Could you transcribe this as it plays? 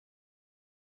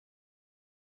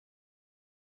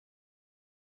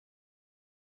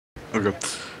Okay.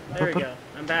 There we go.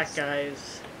 I'm back,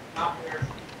 guys.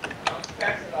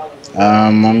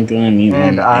 I'm gonna mute my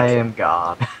And I mic. am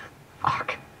God.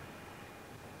 Fuck.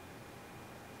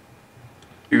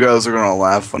 You guys are gonna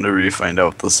laugh whenever you find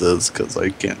out what this is, because I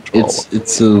can't draw.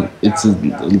 It's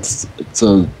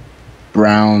a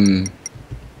brown.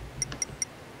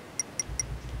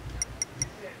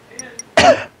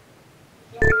 That's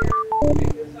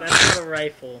not a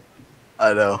rifle.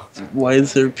 I know. Why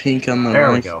is there pink on the There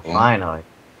we rifle? go. Finally.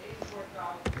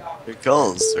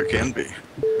 Because there can be.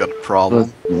 Got a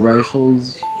problem? But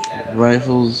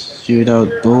rifles shoot out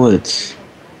bullets.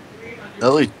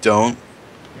 No, they don't.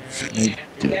 They,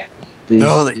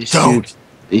 No, they don't.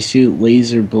 They shoot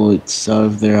laser bullets out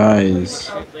of their eyes.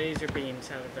 Shoot laser beams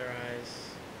out of their eyes.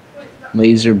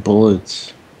 Laser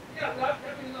bullets.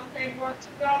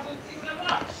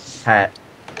 Hat.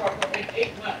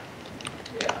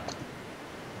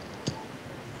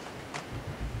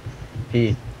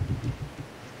 P.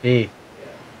 P.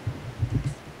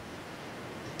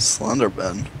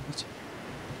 Slenderman.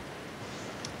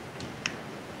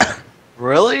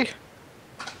 Really?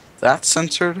 That's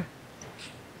censored?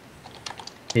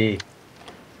 P.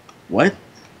 What?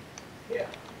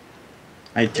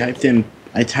 I typed in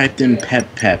pep.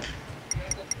 Pep?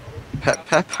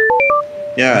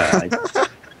 Yeah,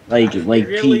 like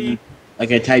Really? P.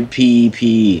 Like I typed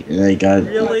PEP and I got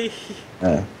Really?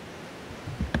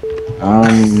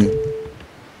 um.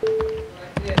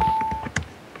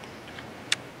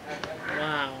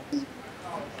 Wow.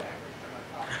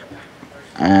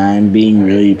 I'm being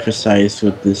really precise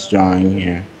with this drawing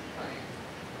here.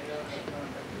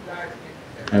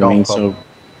 I'm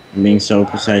being so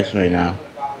precise right now.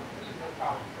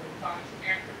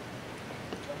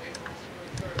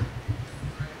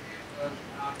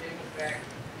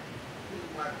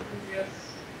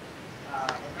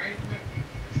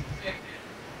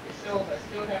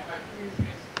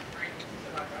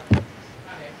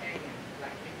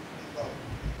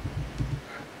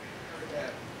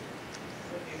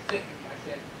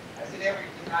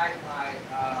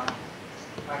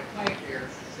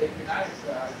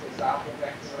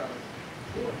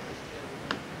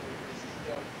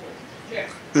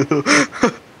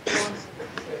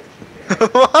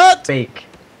 What? Fake.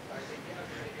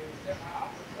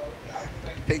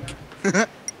 Pink.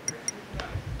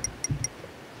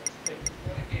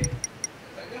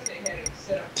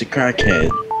 It's a crackhead.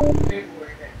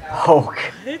 Oh.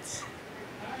 What?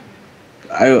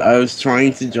 I was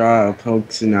trying to draw a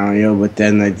poke scenario, but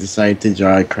then I decided to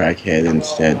draw a crackhead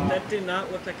instead. That did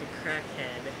not look like a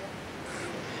crackhead.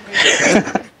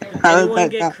 Did anyone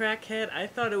get crackhead? I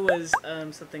thought it was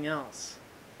something else.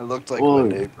 It looked like Whoa. my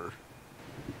neighbor.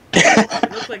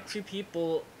 It looked like two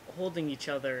people holding each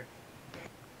other.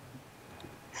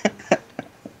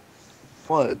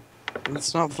 What?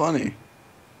 It's not funny.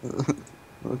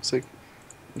 looks like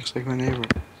my neighbor.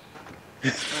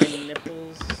 My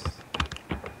nipples.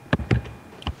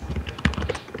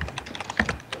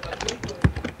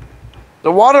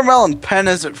 The watermelon pen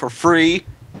isn't for free,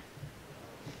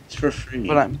 It's for free.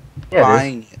 but I'm Yeah,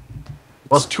 buying it.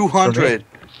 Well, It's 200.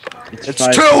 It's It's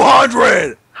 5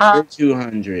 200. for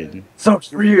 200. Sucks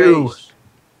for you.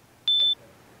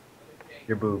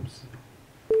 Your boobs.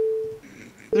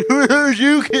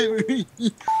 You can.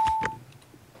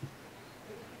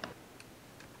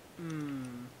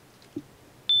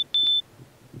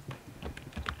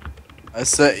 I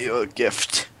sent you a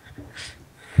gift.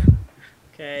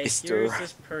 Okay, Mister. here's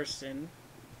this person.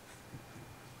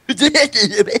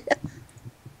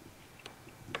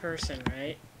 Person,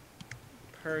 right?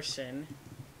 Person.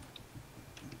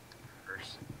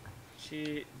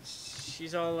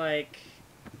 She's all like,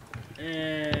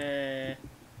 derp.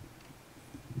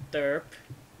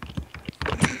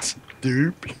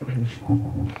 Derp.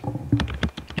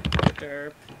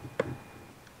 Derp.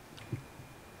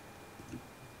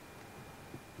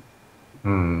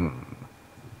 Hmm.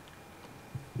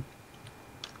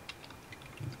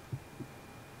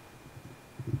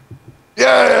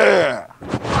 Yeah.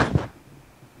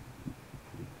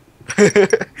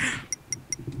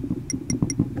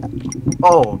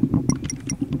 Oh.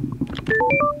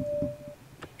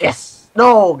 Yes.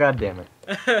 No. God damn it.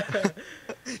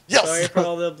 Yes. Sorry for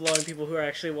all the blonde people who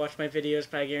actually watch my videos,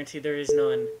 but I guarantee there is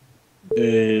none.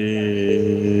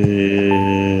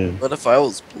 What if I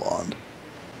was blonde?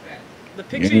 The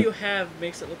picture you have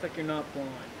makes it look like you're not blonde.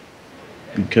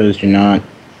 Because you're not.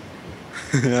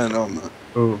 Yeah, no, I'm not.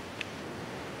 Ooh.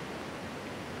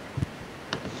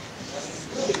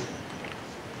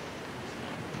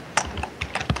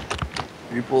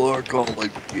 Are you people are calling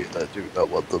me, and I do not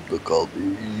want them to call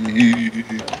me.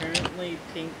 Apparently,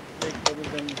 pink like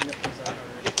bubblegum's nipples are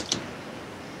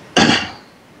hard.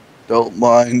 Don't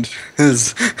mind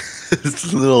his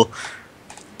little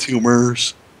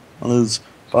tumors on his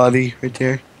body right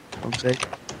there. I'm saying.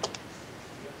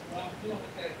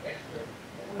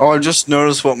 Oh, I just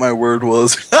noticed what my word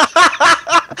was.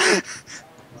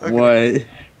 Okay. What?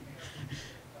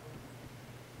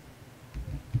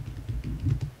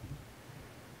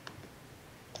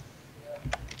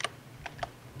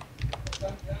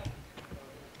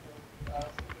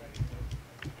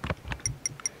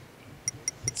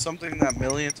 It's something that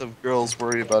millions of girls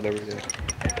worry about every day.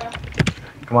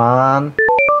 Come on.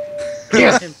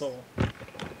 Yes. Pimple.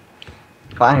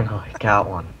 Finally got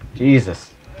one.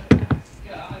 Jesus.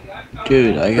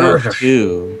 Dude, I got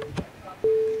 2.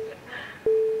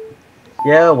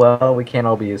 Yeah, well, we can't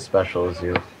all be as special as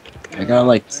you. I got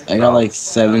like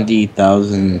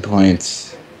 70,000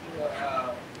 points.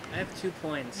 I have 2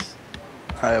 points.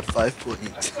 I have 5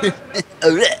 points.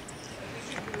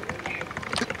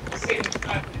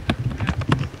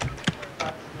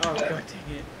 Oh god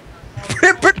dang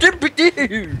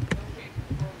it.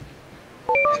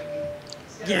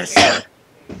 Yes!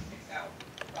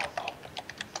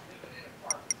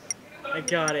 I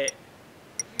got it.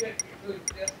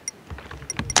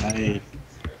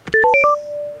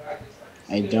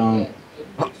 I don't.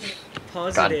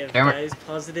 Positive, damn it. guys.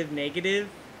 Positive, negative.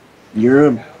 You're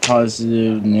a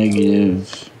positive,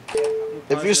 negative.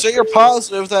 If you say you're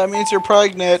positive, that means you're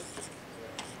pregnant.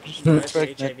 That's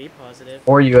HIV positive.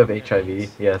 Or you have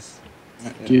HIV, yes.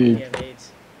 Dude, You have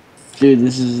AIDS. dude,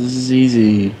 this is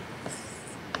easy.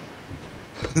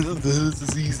 This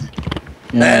is easy.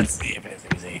 Yeah, That's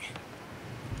easy.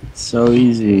 so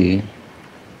easy.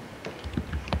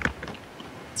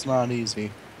 It's not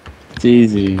easy. It's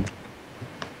easy.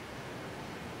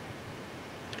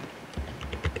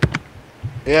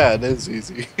 Yeah, it is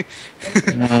easy.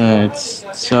 Yeah, it's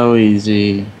so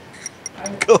easy.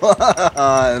 Come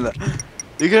on.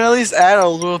 You can at least add a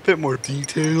little bit more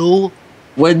detail.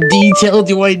 What detail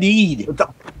do I need?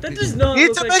 That does not You need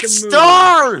look to like make the moon.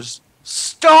 stars!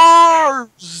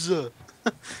 Stars!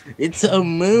 It's a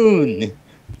moon.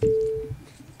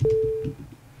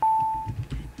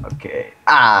 Okay.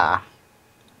 Ah!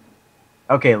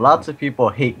 Okay, lots of people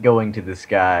hate going to the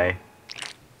sky.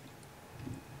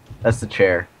 That's the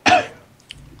chair.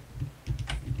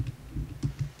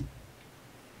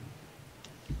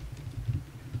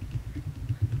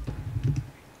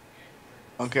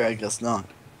 Okay, I guess not.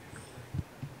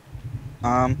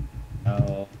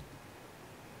 Oh.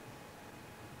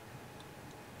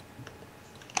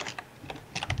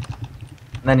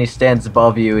 And then he stands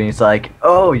above you and he's like,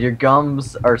 "Oh, your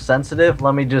gums are sensitive?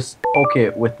 Let me just poke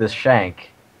it with this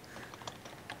shank."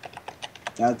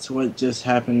 That's what just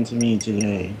happened to me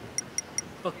today.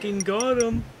 Fucking got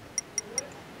him.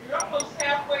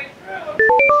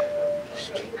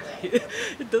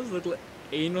 It does look like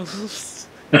anals.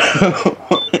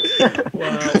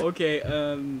 Wow, okay,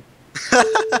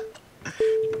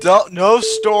 Don't, no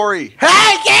story.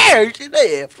 Hey, yeah!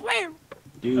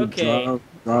 Dude, Okay.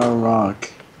 draw a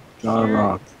rock. Draw a Here-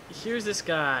 rock. Here's this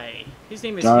guy. His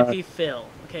name is Got Hippie Phil.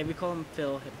 Okay, we call him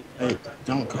Phil, Hippie Phil. Hey,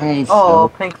 don't call him Oh,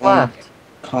 Phil. pink left.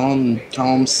 Call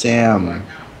him Sam.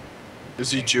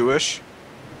 Is he Jewish?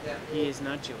 He is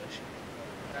not Jewish.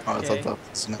 Oh, I Okay. thought that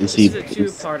was not. Is This is a he?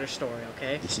 two-parter story,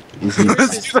 okay? Is he? Here's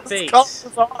his Let's face. cut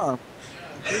his arm.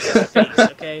 Here's his face,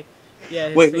 okay? Yeah,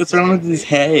 his Wait, face what's is- wrong with his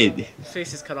head? His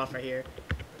face is cut off right here.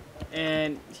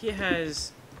 And he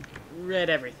has red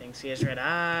everything. So he has red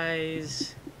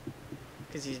eyes,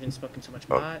 because he's been smoking so much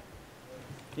pot.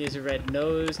 He has a red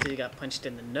nose, because he got punched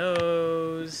in the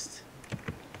nose.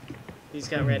 He's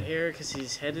got red hair, because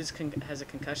his head has a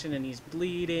concussion and he's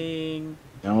bleeding.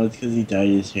 No, it's because he dyed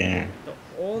his hair. The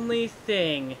only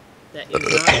thing that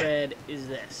is not red is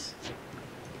this.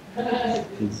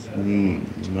 His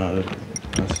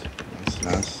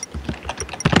that's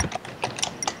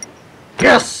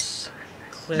Yes!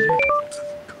 Glitter.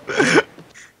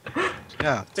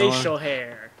 Yeah. Facial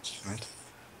hair.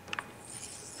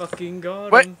 Fucking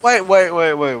got Wait, him.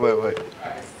 wait.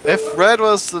 If red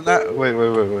was the wait.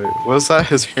 Was that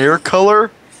his hair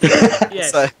color?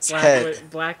 Yes, Besides head.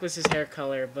 black was his hair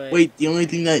color, but Wait, the only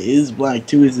thing that is black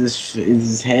too is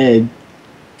his head.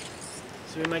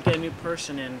 so we might get a new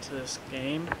person into this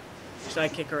game. Should I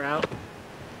kick her out?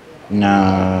 Did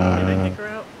I Nah. kick her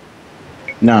out?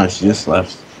 No, she just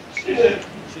left.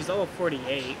 She's level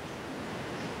 48.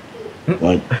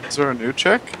 But Is there a new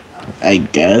chick? I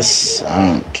guess I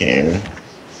don't care.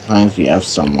 As long as we have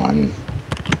someone.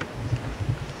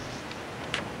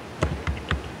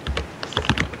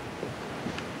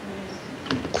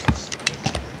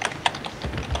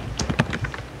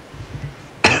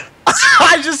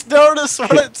 That's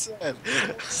what it said.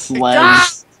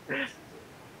 Sledge.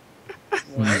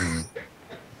 What?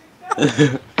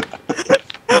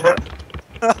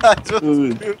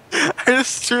 Dude, I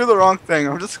just threw the wrong thing.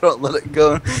 I'm just gonna let it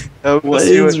go. what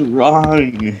is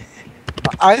wrong?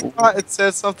 I thought it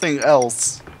said something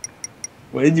else.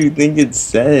 What did you think it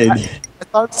said? I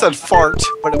thought it said fart,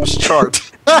 but it was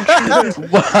chart.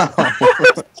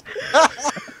 Wow.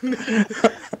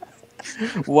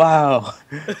 Wow.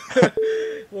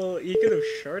 Well, he could have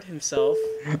shart himself.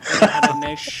 And had a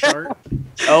nice shart.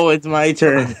 Oh, it's my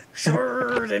turn.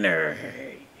 Extraordinary.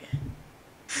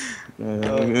 I'm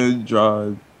gonna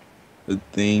draw a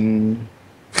thing,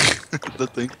 The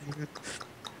thing.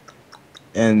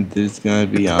 and there's gonna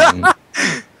be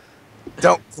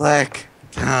Don't click.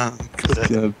 Don't there's click.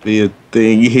 gonna be a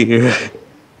thing here.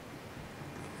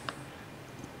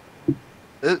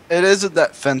 It isn't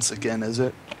that fence again, is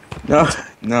it? No,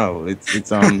 no, it's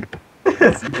it's a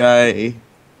guy.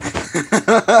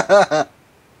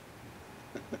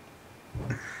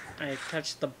 I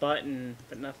touched the button,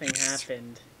 but nothing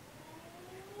happened.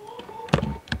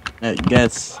 I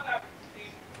guess.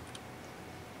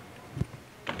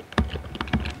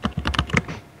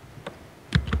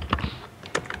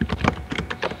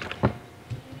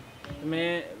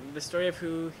 The story of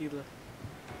who he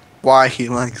Why he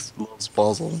loves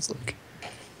puzzles? Like,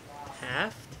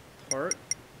 Taft? Part?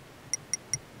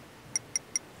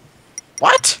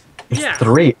 what? Yeah.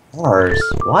 3 R's.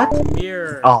 What?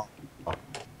 Mirror. Oh.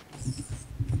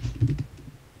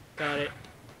 Got it.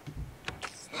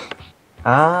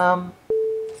 Um.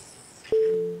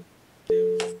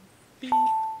 Beep.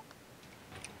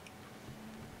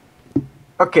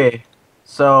 Okay.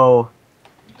 So.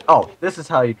 Oh, this is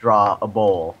how you draw a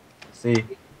bowl. See,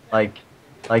 like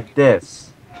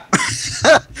this.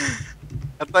 I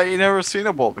thought you never seen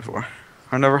a bowl before.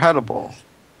 I never had a bowl.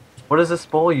 What is this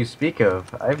bowl you speak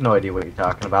of? I have no idea what you're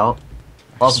talking about.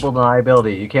 Plausible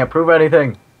deniability. You can't prove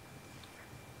anything.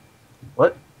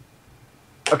 What?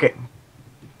 Okay.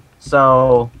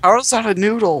 So, How is that a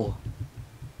noodle?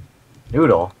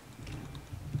 noodle.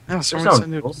 Yeah, There's someone no said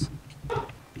noodles. noodles.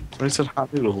 Somebody said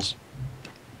hot noodles.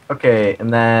 Okay,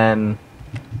 and then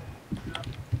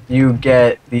you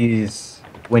get these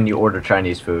when you order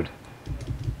Chinese food.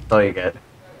 That's all you get.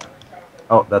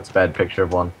 Oh, that's a bad picture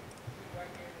of one.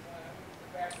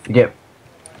 You get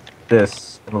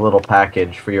this in a little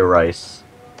package for your rice,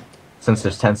 since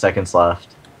there's 10 seconds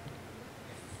left.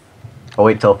 I'll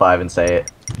wait till 5 and say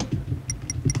it.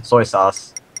 Soy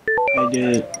sauce. I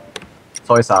did it.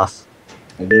 Soy sauce.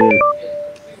 I did it.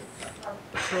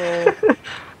 Troll.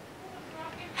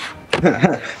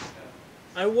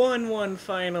 I won one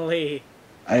finally.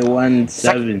 I won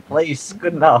 7. Second place.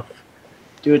 Good enough.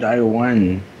 Dude, I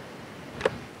won.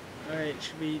 Alright,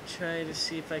 should we try to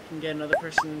see if I can get another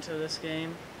person into this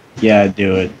game? Yeah,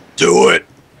 do it. Do it!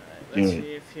 Let's Do it.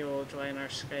 see if he'll join our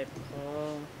Skype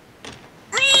call.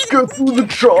 Go through the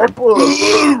chopper.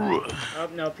 Oh,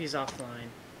 nope, he's offline.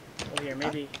 Oh, here,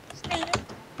 maybe.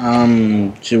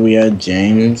 Should we add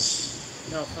James?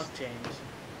 No, fuck James.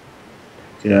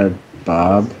 Should we add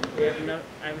Bob?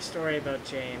 I have a story about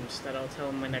James that I'll tell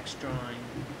in my next drawing.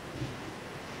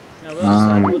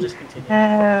 No, we'll just continue.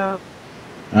 Help.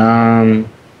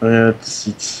 Let's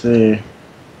see.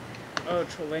 Oh,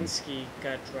 Trolinsky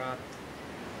got dropped.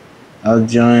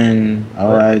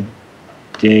 I'll add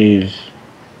Dave.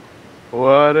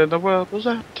 What in the world was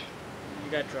that?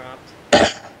 You got dropped.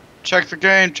 Check the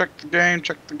game, check the game,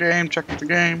 check the game, check the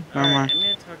game. Never Alright, mind. I'm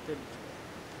gonna talk to...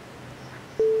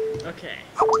 Okay.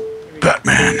 Here we go.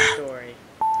 Batman. Story.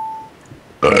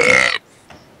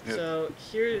 So,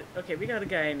 here... Okay, we got a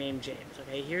guy named James.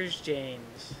 Okay, here's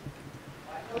James.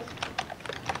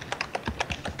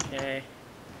 Okay.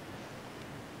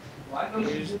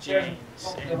 Here's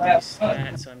James. And he's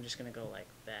fat, so I'm just gonna go like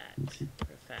that.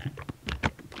 For fat.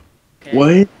 Okay?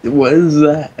 What? What is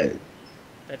that?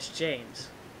 That's James.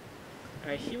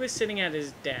 Alright, he was sitting at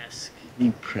his desk. Is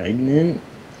he pregnant?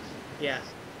 Yeah.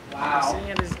 He was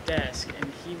sitting at his desk,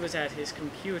 and he was at his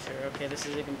computer. Okay, this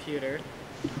is a computer.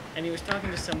 And he was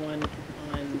talking to someone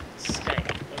on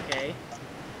Skype, okay?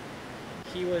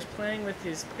 He was playing with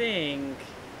his thing,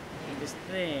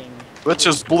 Which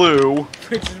is blue.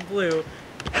 which is blue,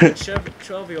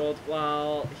 12-year-old,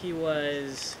 while he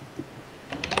was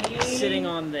sitting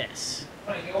on this.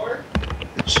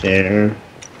 The chair.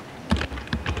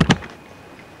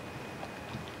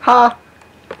 Ha!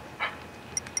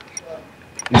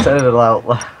 You said it out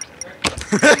loud.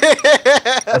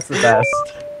 That's the best.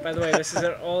 By the way, this is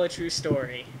all a true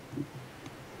story.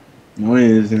 No, it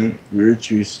isn't. We're a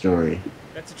true story.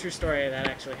 That's a true story. That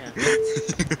actually happened.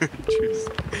 Jeez.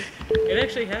 It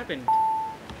actually happened.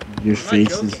 Your I'm not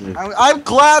face is. joking. I'm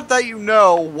glad that you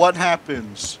know what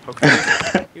happens.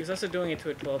 Okay. He was also doing it to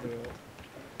a 12-year-old.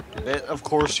 Of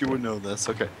course you would know this.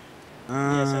 Okay.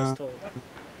 Yes, I was told.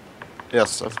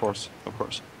 Yes, of course. Of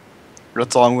course.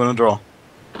 That's all I'm gonna draw.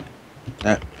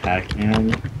 That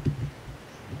Pac-Man.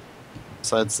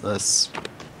 Besides this.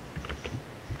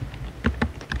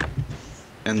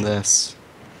 And this.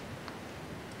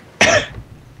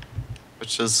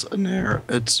 Which is an arrow.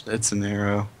 It's an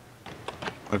arrow.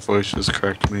 My voice is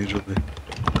cracked majorly.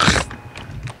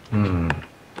 Hmm.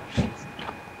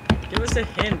 Give us a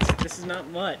hint. This is not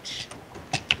much.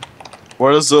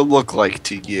 What does it look like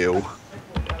to you?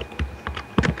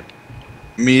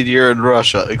 Meteor in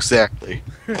Russia, exactly.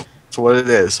 That's what it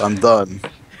is. I'm done.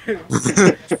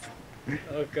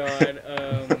 Oh god.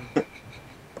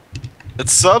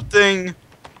 It's something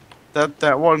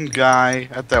that one guy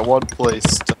at that one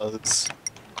place does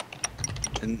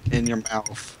in your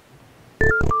mouth.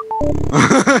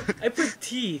 I put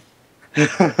teeth.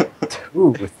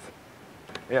 Tooth.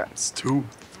 Yeah, it's too.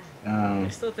 I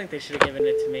still think they should have given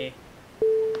it to me.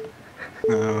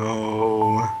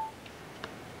 No.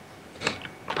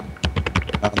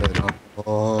 Not at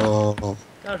all.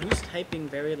 God, who's typing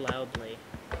very loudly?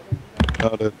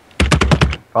 Not it.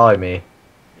 Probably me.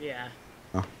 Yeah.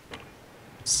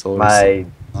 So My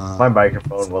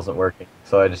microphone wasn't working,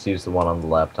 so I just used the one on the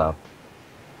laptop.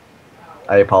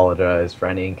 I apologize for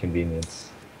any inconvenience.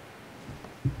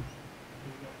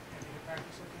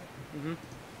 Mm-hmm.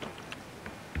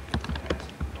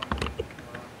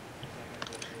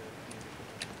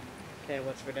 Okay,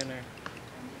 what's for dinner?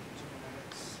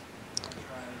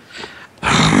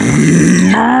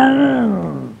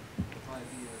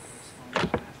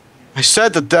 I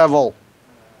said the devil.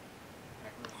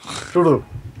 Shut up.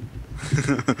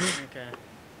 Okay.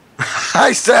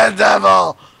 I said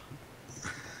devil.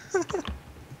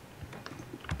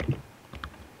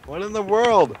 What in the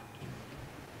world?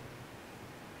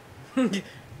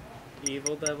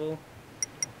 Evil devil.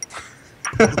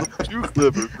 Too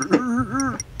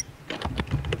clever.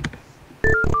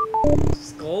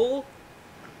 Skull?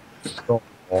 Oh,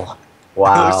 It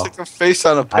wow. looks like a face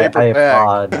on a I paper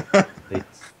bag. applaud. Please.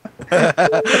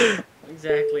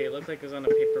 Exactly, it looked like it was on a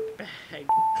paper bag.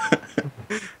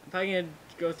 I'm probably gonna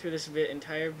go through this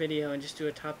entire video and just do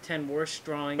a top 10 worst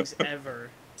drawings ever.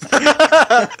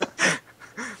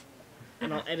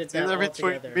 And I'll edit that Either all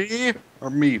between together. me or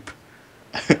Meep.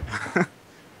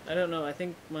 I don't know, I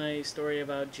think my story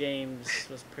about James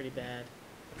was pretty bad.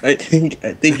 I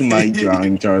think my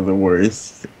drawings are the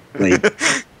worst. Like,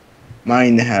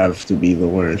 mine have to be the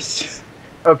worst.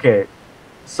 Okay,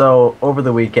 so over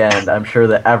the weekend, I'm sure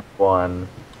that everyone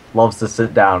loves to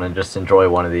sit down and just enjoy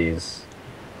one of these.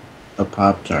 A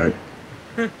Pop-Tart.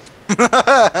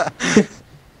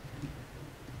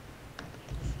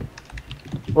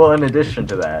 Well, in addition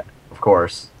to that, of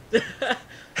course.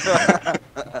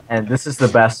 And this is the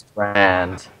best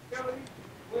brand.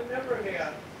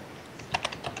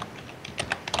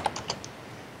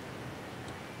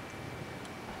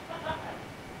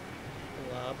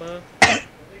 Lava?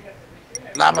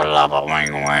 Lava lava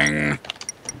wing wing.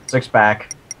 Six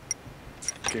pack.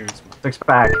 Scares me. Six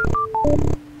pack.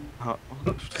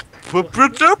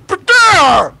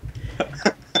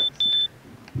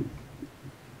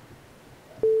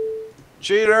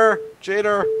 Cheater!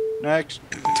 Cheater! Next.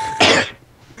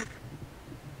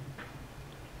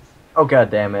 Oh god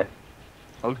damn it.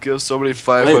 I'll give somebody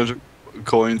 500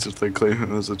 coins if they claim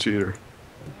him as a cheater.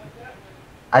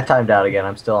 I timed out again.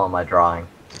 I'm still on my drawing.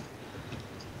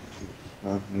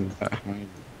 What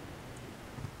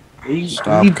are you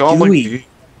Stop calling doing? me.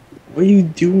 What are you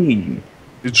doing?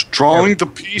 It's drawing the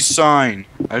peace sign.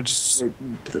 I just.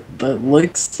 That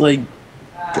looks like...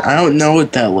 I don't know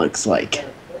what that looks like.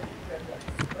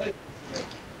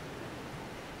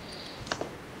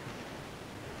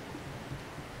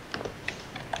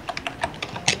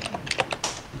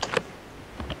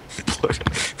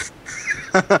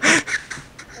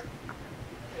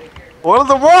 What in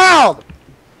the world?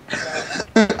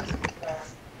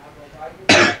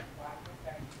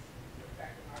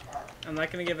 I'm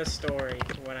not gonna give a story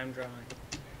for what I'm drawing.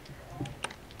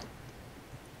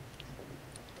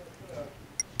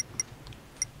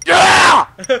 Yeah!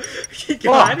 You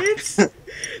got it? This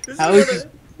is How what is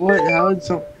what? How is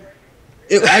so?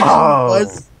 It actually Oh.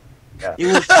 was. Yeah. It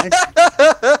was.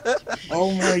 Actually,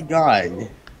 oh my god!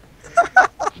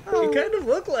 You kind of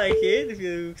look like it if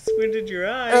you squinted your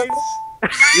eyes.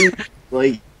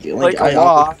 Like Like a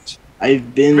lot. I've To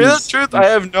been. be the truth, I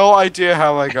have no idea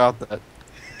how I got that.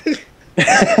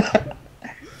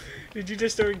 Did you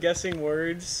just start guessing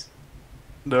words?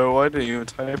 No, I didn't even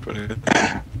type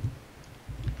anything.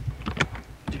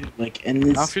 Dude, like, in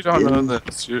this. Now if you don't know in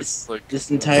this, you're this, like... this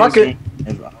entire Fuck it. game,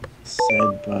 I've always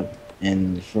said but,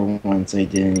 and for once I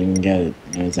didn't even get it.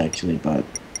 It was actually but.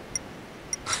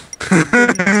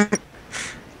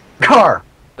 Car.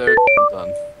 There, I'm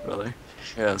done. Really?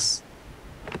 Yes.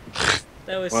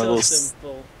 That was My so little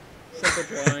simple. Simple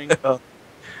drawing.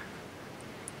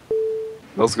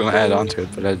 I was gonna add on to it,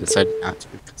 but I decided not to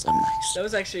because I'm nice. That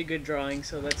was actually a good drawing,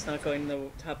 so that's not going in the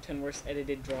top 10 worst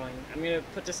edited drawing. I'm gonna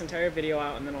put this entire video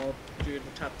out and then I'll do the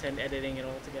top 10 editing it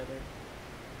all together.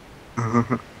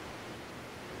 Because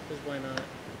why not?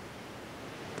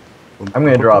 I'm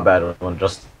gonna draw a bad one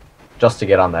just to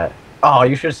get on that. Oh,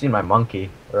 you should have seen my monkey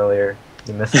earlier.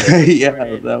 You missed it. Yeah,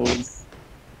 Right.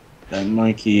 that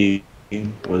monkey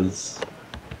was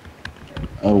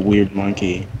a weird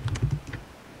monkey.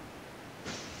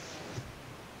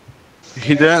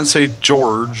 He didn't say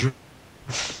George.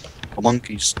 A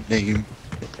monkey's name.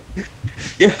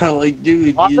 Yeah, like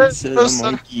dude, What? you said a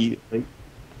monkey. Like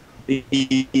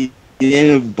he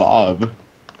named him Bob.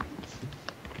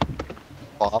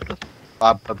 Bob.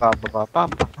 Bob. Bob. Bob. Bob.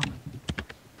 Bob.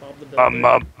 Bob the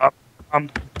Builder.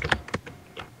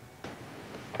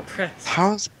 Press.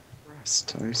 How's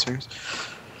rest? Are you serious?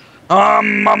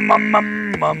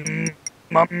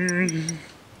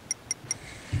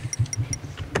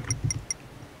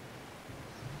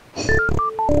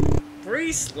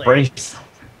 Bracelet. Brace.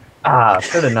 Ah,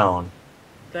 should have known.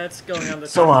 That's going on the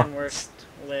So, top 10 worst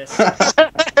list.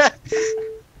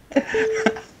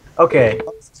 Okay.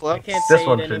 I can't This say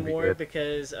one it should be anymore good.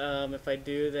 because if I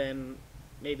do, then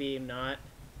maybe not.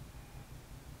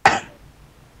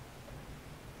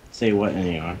 Say what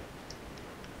anymore?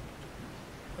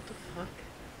 What the fuck?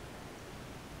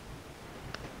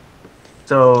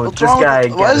 So What's this wrong guy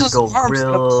with- why got is his his gold arms up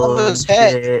grill above and his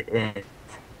head? shit,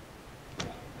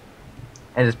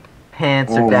 and his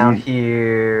pants are down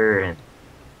here, and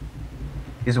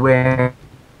he's wearing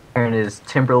his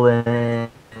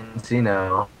Timberlands, you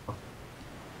know.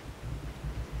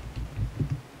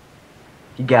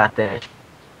 He got that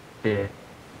shit.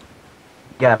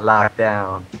 He got locked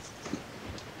down.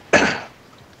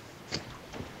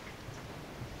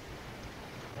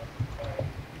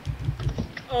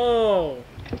 Oh!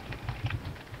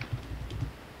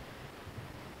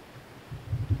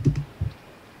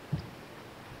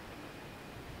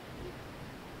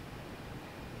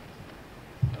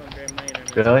 Oh, great, my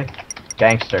internet. Really?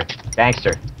 Gangster.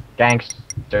 Gangster.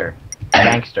 Gangster.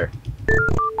 Gangster.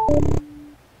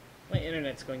 My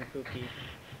internet's going poopy.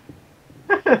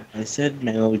 I said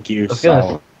Metal Gear I was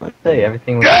gonna Solid. say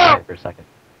everything was quiet for a second.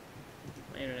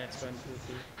 My internet's going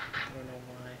poopy. I don't know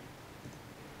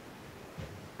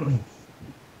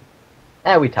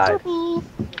why. We tied.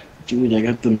 Dude, I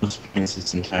got the most points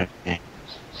this entire game.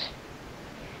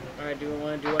 Alright, do we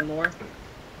want to do one more?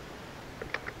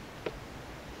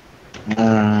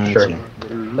 Sure. Yeah.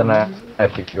 Then I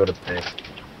have to go to bed.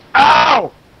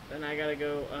 Ow! Then I gotta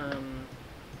go,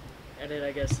 edit,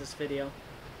 I guess, this video.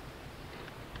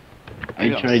 I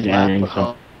tried adding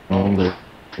some, but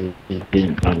it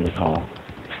didn't on the call.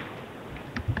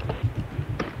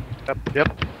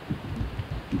 Yep.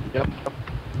 Yep.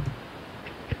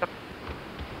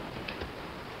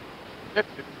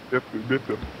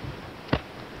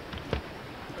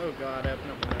 Oh god, I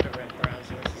opened up another red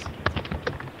browser. This is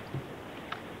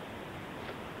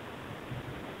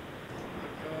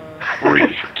oh,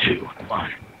 3, 2,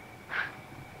 1.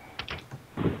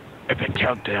 Epic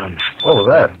countdown. What was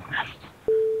that?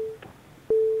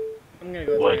 I'm gonna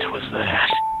go What there. was that?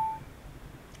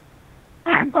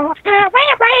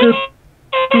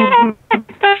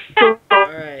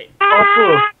 Alright,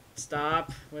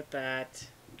 stop with that.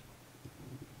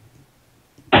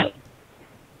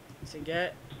 To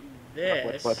get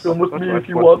this, Come with me if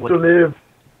you want to live.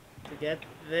 to get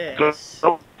this,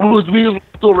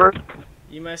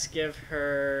 you must give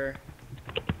her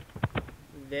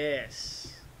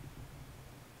this.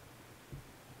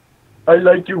 I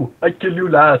like you. I kill you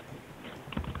last.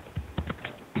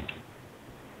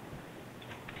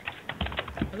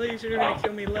 I thought you said you were gonna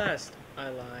kill me last. I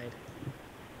lied.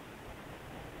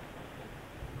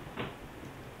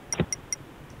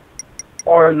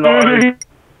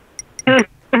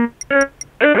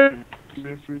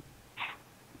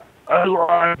 I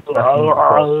lied.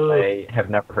 I have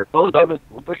never heard. Oh, damn it.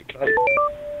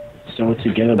 So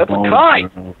to get a That's a ball,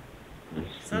 kite!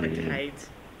 It's not a kite.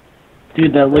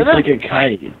 Dude, that looks like a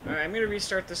kite. Alright, I'm gonna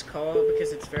restart this call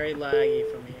because it's very laggy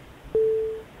for me.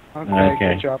 Okay.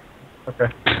 Good job. Okay.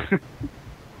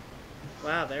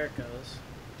 Wow, there it goes.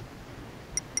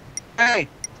 Hey,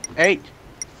 8,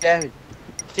 7,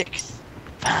 6,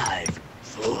 5,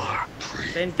 4,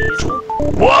 3. Vin Diesel?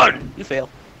 1! You fail.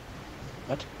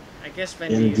 I guess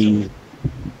Vin Vin Diesel. Diesel.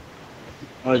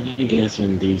 Oh, you guess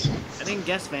Vin Diesel. I didn't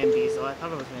guess Vin Diesel. I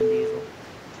thought it was Vin Diesel.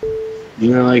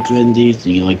 You were like Vin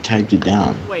Diesel. You like typed it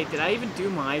down. Wait, did I even do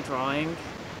my drawing?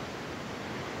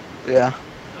 Yeah.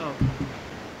 Oh.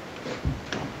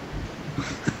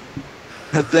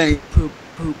 I think. Poop,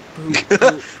 poop, poop,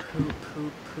 poop, poop,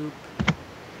 poop, poop.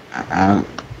 I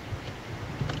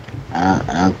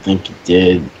don't think you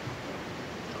did.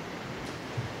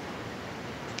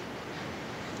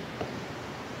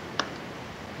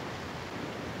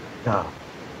 Oh.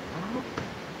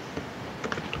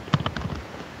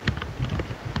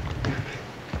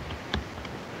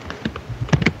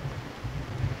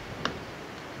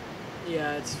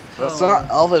 Yeah, it's. That's not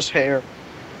Elvis hair.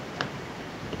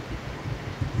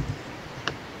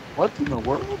 What in the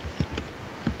world?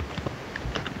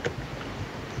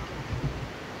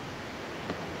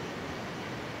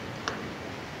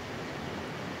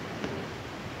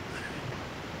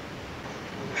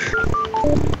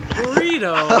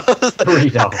 Burrito.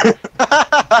 Burrito.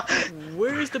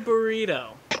 Where's the burrito?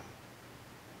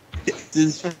 It's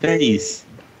his face.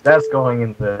 That's going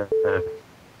in the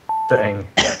thing.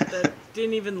 That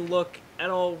didn't even look at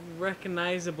all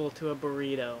recognizable to a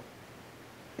burrito.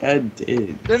 I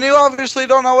did. Then you obviously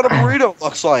don't know what a burrito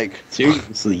looks like.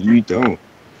 Seriously, you don't.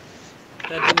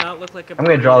 That did not look like a burrito. I'm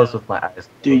gonna draw this with my eyes.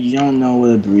 Dude, you don't know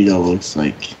what a burrito looks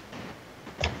like.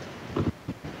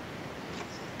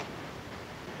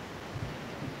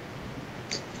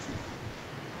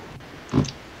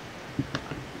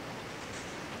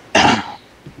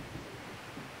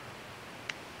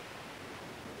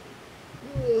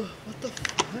 What the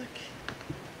fuck?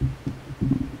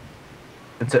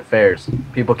 It's at fairs.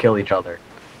 People kill each other.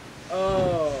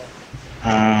 Oh.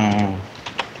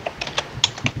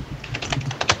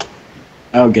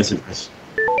 I'll guess it was.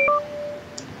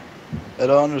 I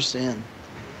don't understand.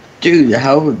 Dude,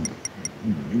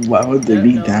 why would they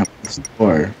be No. down the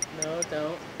store? No,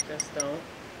 don't. Just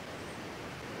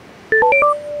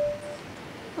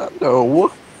don't.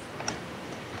 No.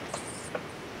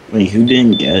 Wait, who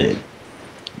didn't get it?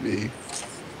 Me.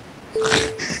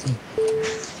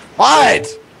 What?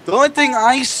 The only thing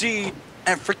I see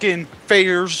at freaking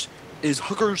fairs is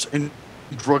hookers and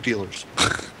drug dealers.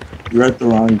 You're at the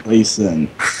wrong place then.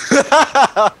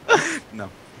 No.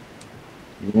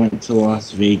 You went to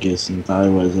Las Vegas and thought it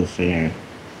was a fair.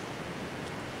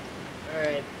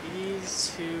 Alright,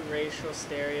 these two racial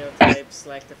stereotypes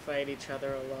like to fight each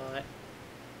other a lot.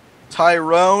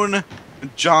 Tyrone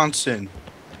Johnson.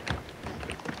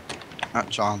 Not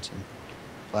Johnson.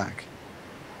 Black.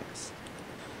 Yes.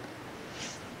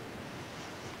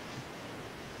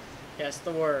 Guess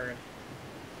the word.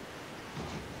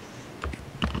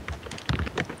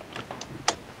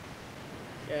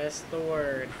 Guess the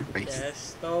word. Race.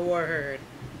 Guess the word.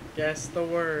 Guess the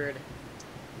word.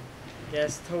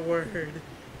 Guess the word.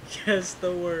 Guess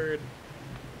the word.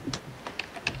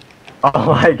 Oh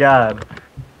my god.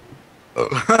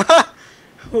 Oh.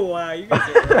 Wow, you guys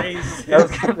are I was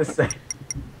racist. gonna say.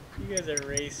 You guys are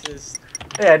racist.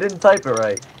 Hey, I didn't type it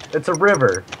right. It's a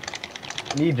river.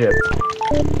 In Egypt.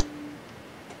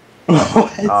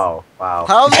 What? Oh, wow.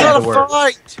 How's You said that the a word.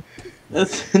 fight?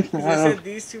 That's Because I said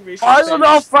these two racial Why is it a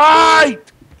stereotypes.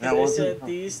 fight? That I wasn't- said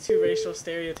these two racial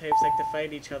stereotypes like to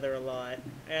fight each other a lot.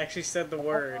 I actually said the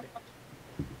word.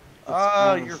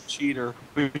 Ah, you're a cheater.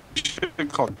 We should have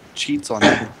called cheats on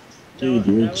you. Dude,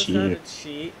 No, you're a that was not cheater. a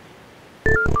cheat.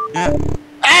 Yeah.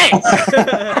 Hey!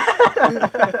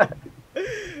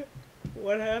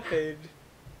 What happened?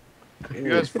 You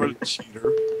guys were a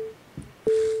cheater.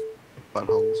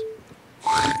 Buttholes.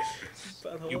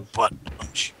 You Butthole. butt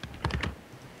punch.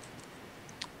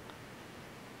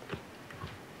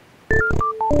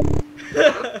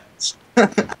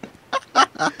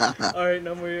 Alright,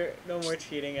 no more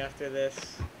cheating after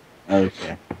this.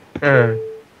 Okay.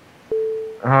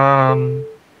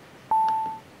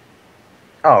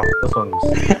 Oh, this one's.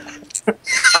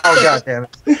 Oh god damn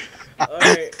it.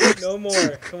 Alright, no more.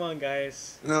 Come on,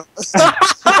 guys. No.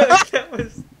 That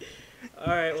was.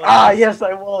 Alright, well. Ah, yes,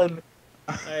 I won.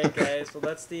 Alright, guys. Well,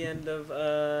 that's the end of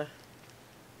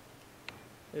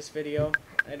this video.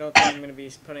 I don't think I'm gonna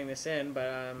be putting this in,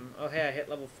 but oh hey, I hit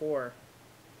level 4.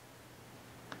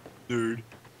 Dude.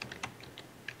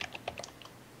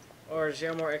 Or is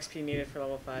there more XP needed for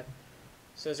level 5?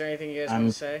 So is there anything you guys I'm-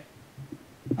 want to say?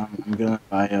 I'm gonna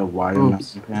buy a watermelon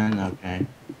Oops. pen. Okay.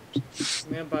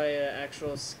 I'm gonna buy an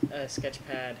actual sketch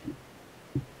pad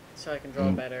so I can draw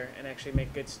better and actually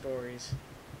make good stories.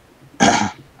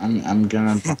 I'm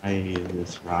gonna buy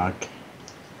this rock.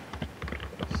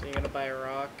 So you're gonna buy a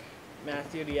rock.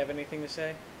 Matthew, do you have anything to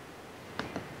say?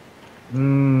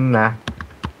 Nah.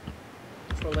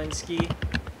 Trolinsky?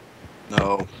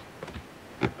 No.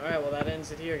 Alright, well that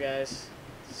ends it here, guys.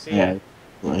 See ya.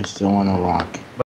 Yeah, I still want a rock.